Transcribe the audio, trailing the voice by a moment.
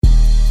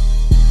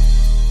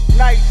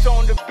Nice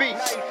on the beat.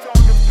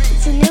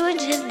 It's a new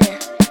agenda.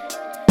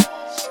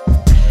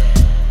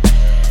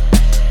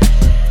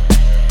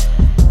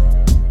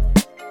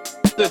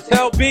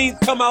 Tell Beans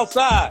come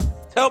outside.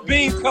 Tell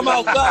Beans come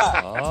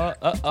outside.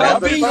 Tell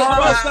Beans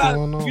come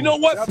outside. You know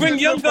what? Bring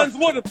Young Guns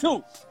with him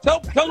too. Tell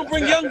them to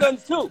bring Young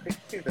Guns too.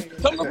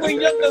 Tell them to bring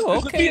Young Guns.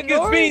 Because okay,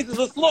 against Beans is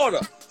a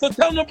slaughter. So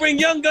tell them to bring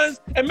Young Guns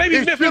and maybe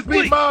it should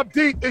be Mobb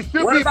Deep. It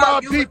should be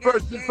Mobb Deep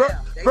versus.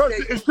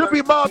 It should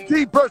be Mobb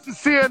Deep versus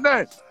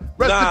CNN.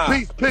 Rest in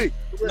peace, P.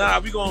 Nah,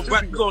 we gonna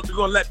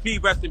let P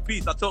rest in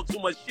peace. I talk too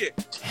much shit.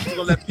 We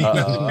gonna let P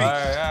rest in peace.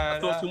 I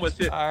talk too much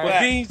shit.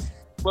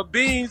 But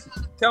Beans,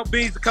 tell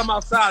Beans to come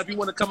outside if you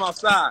want to come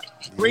outside.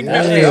 Bring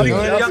that's how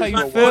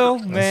you feel,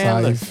 man. That's how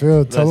you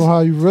feel. Tell them how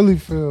you really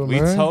feel,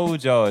 man. We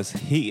told y'all it's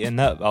heating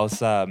up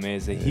outside, man.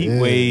 It's a heat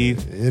wave.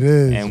 It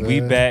is, and man. We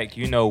back.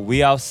 You know,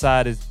 we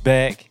outside is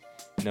back.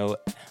 You know,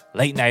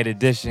 late night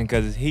edition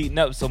because it's heating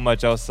up so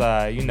much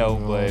outside. You know,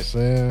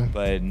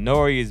 but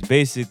Nore is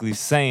basically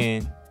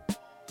saying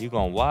he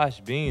gonna wash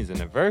Beans in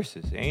the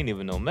Verzuz. It ain't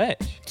even no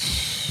match.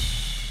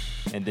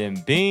 And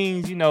then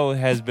Beans, you know,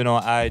 has been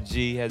on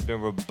IG, has been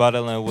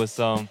rebuttaling with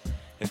a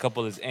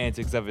couple of his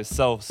antics of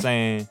himself,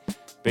 saying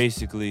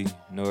basically,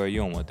 Nore, you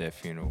don't want that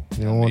funeral.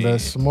 You don't want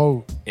that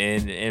smoke.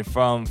 And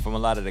from a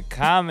lot of the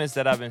comments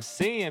that I've been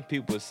seeing,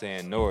 people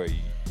saying, Nore,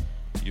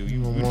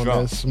 you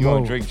drunk. You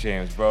don't drink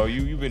jams, bro.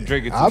 You've been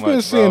drinking too much, I've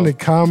been seeing the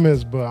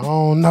comments, but I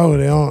don't know.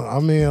 I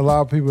mean, a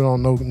lot of people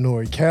don't know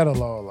Nore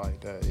catalog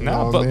like that.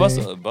 But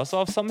bust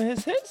off some of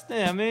his hits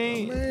then. I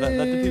mean, let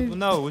the people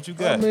know what you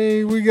got. I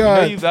mean, we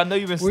got. I know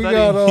you've been studying. You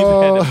had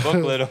a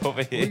booklet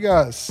over here. We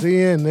got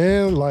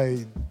CNN,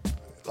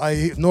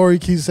 like Nore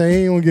keeps saying, he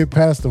ain't gonna get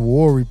past the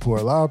war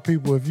report. A lot of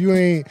people, if you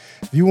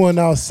weren't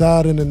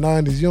outside in the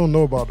 90s, you don't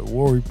know about the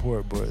war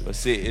report. But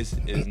see, it's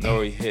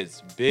Nore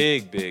hits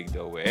big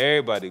though, where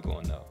everybody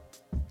gonna know.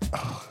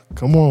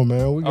 Come on,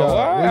 man. We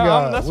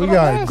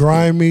got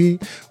Grimy.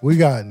 We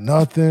got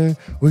Nothing.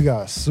 We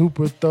got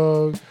Super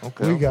Thug.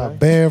 We got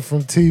Banned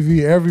from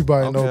TV.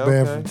 Everybody know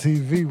Banned from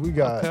TV. We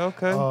got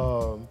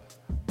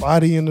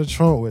Body in the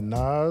Trunk with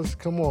Nas.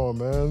 Come on,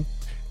 man.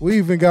 We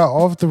even got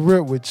Off the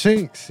Rip with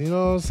Chinks. You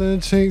know what I'm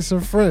saying? Chinks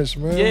and French,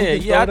 man.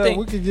 I think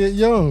we could get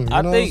young.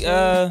 I think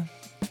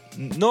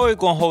Nore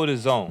gonna hold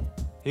his own.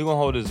 He gonna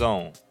hold his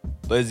own.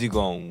 But is he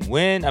gonna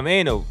win? I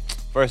mean,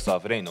 first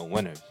off, it ain't no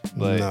winners.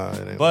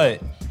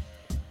 But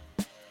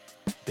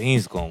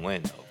Beans gonna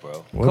win though,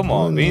 bro. Come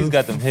on, Beans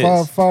got them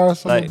hits. Fire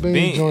some like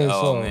Beans joints.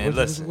 Oh man,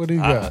 listen. What he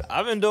got?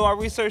 I've been doing my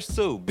research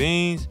too.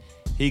 Beans,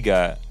 he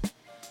got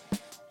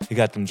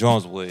them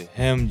joints with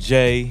him,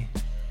 Jay,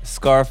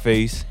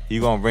 Scarface. He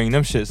gonna bring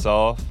them shits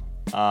off.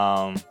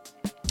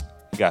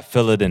 You got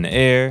Feel It in the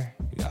Air.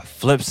 You got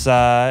Flip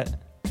Side.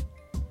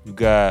 You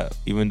got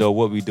Even Though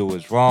What We Do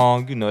Is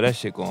Wrong. You know that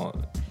shit gonna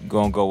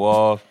go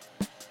off.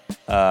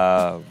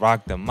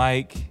 Rock the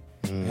Mic.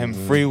 Him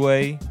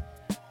Freeway.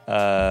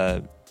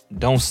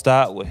 Don't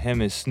Stop with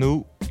him and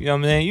Snoop. You know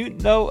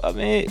what I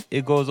mean?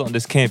 It goes on.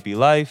 This Can't Be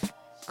Life.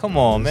 Come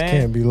on, man. This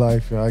Can't Be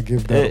Life. I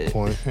give that a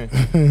point.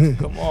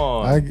 Come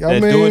on. I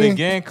mean, Do It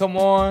Again. Come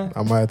on.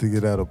 I might have to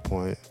get that a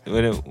point.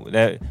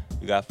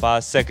 We got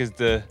 5 seconds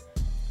to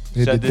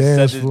hit the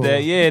dance floor.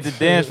 The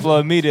dance floor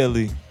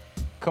immediately.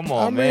 Come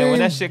on, man. When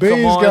that shit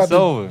come on, it's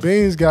over.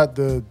 Beans got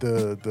the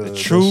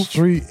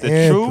street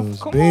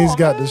anthems. Beans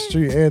got the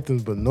street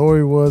anthems, but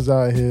Nore was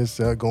out here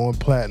going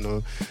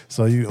platinum.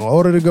 So in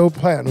order to go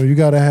platinum, you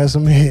gotta have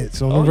some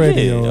hits on the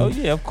radio.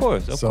 Of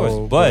course.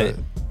 But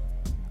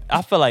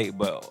I feel like,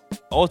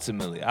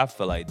 ultimately, I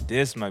feel like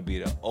this might be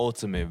the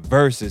ultimate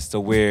Verzuz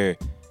to where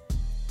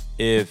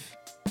if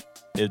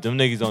them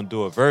niggas don't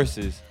do a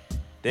Verzuz,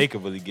 they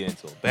could really get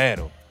into a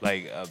battle.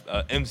 Like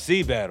a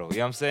MC battle, you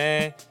know what I'm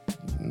saying?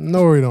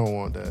 Nore don't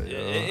want that.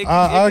 It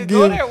could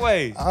go that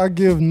way. I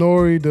give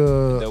Nore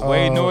the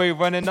way Nore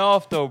running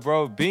off though,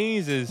 bro.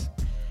 Beans is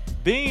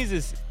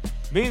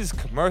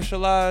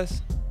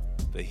commercialized,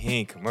 but he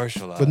ain't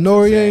commercialized. But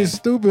Nore ain't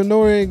stupid.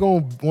 Nore ain't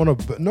gonna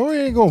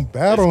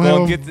battle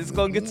him. It's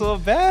gonna get to a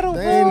battle.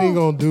 They ain't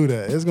gonna do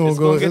that. It's gonna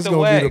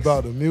be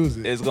about the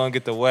music. It's gonna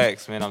get the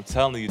wax, man. I'm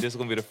telling you, this is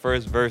gonna be the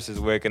first Verzuz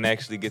where it can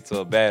actually get to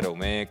a battle,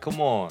 man. Come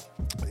on.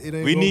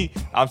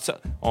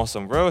 On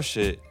some real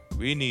shit.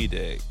 We need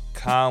that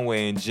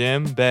Conway and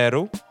Jim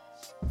battle.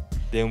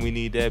 Then we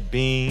need that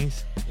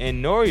Beans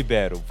and Nore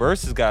battle.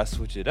 Verzuz gotta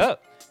switch it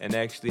up and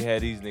actually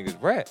have these niggas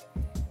rap.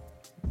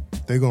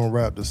 They gonna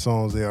rap the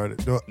songs they already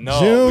do.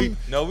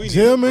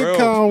 Jim and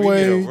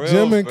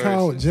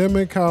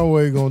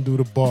Conway gonna do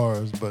the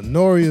bars, but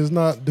Nore is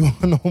not doing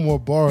no more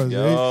bars.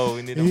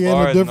 We need the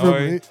bars,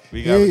 Nore.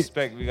 We got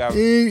respect.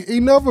 He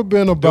never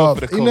been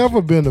about. He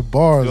never been a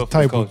bars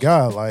type of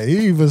guy. Like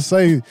he even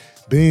say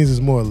Beans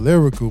is more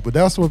lyrical, but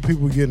that's what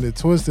people getting it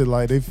twisted.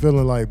 Like they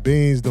feeling like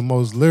Beans the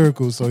most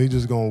lyrical, so he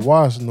just gonna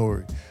wash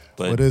Nore.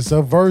 But it's a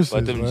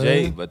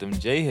Verzuz, But them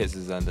J hits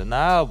is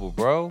undeniable,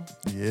 bro.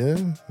 Yeah.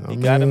 He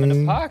got him in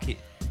the pocket.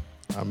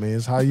 I mean,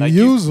 it's how you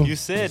use them. You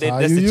said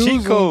that's the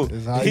cheat code.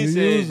 He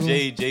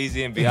said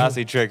Jay-Z and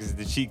Beyonce tracks is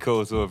the cheat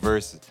code to a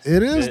verse.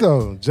 It is,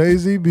 though.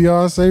 Jay-Z,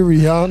 Beyonce,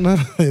 Rihanna,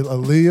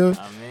 Aaliyah.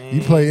 I mean,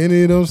 you play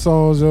any of them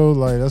songs, yo,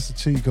 like, that's a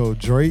cheat code.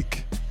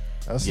 Drake,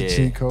 that's a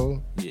cheat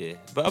code. Yeah.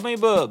 But, I mean,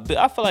 but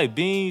I feel like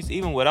Beans,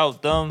 even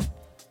without them,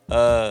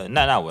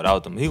 not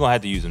without them, he going to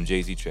have to use them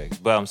Jay-Z tracks.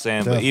 But I'm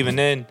saying, But even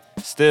then,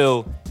 he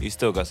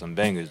still got some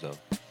bangers, though.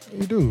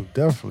 You do,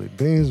 definitely.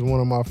 Beans is one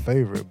of my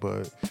favorite,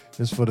 but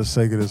just for the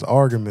sake of this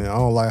argument, I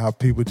don't like how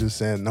people just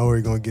saying Nore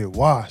gonna get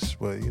washed,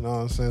 but you know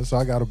what I'm saying? So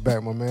I gotta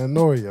back my man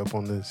Nore up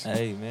on this.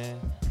 Hey, man.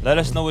 Let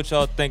us know what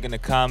y'all think in the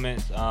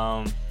comments.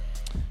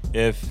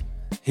 If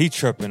he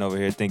tripping over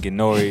here thinking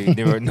Nore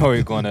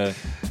gonna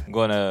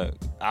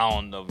I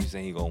don't know if he's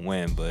saying he gonna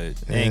win, but it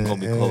ain't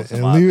gonna be close.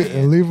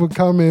 And leave a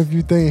comment if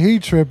you think he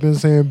tripping,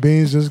 saying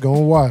Beans just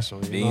gonna wash him.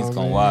 Beans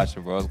gonna wash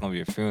him, bro. It's gonna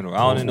be a funeral. I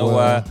don't even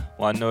know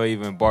why Nore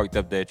even barked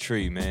up that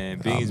tree, man.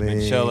 Beans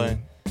been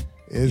chilling.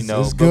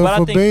 It's good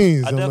for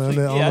Beans on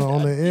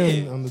the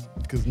end,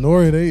 because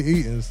Nore they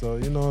eating, so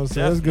you know what I'm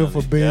saying. It's good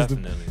for Beans to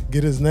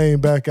get his name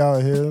back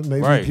out here,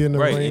 maybe get in the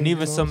ring. And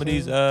even some of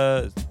these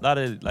a lot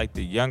of like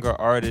the younger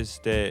artists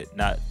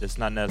that's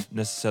not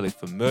necessarily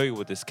familiar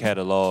with this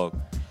catalog,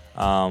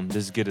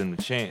 just get them a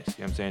chance.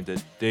 You know what I'm saying,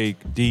 to dig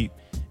deep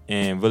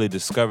and really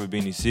discover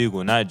Beanie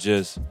Sigel, not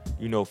just,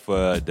 you know,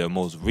 for the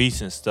most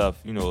recent stuff,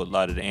 you know, a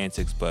lot of the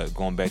antics, but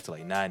going back to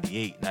like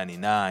 98,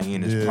 99, he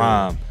in his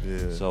prime.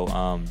 Yeah.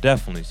 So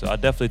definitely. So I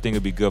definitely think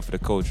it'd be good for the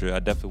culture. I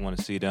definitely want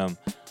to see them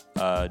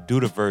do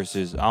the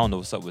verses. I don't know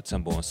what's up with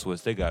Timbo and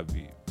Swiss. They got to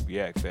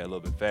react a little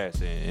bit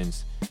fast and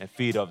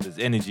feed off this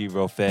energy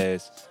real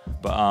fast.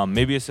 But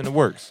maybe it's in the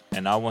works.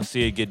 And I want to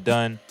see it get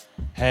done,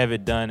 have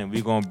it done, and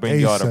we're going to bring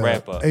y'all the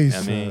wrap up. You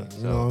know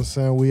what I'm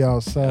saying? We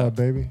outside,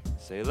 baby.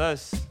 Say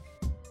less.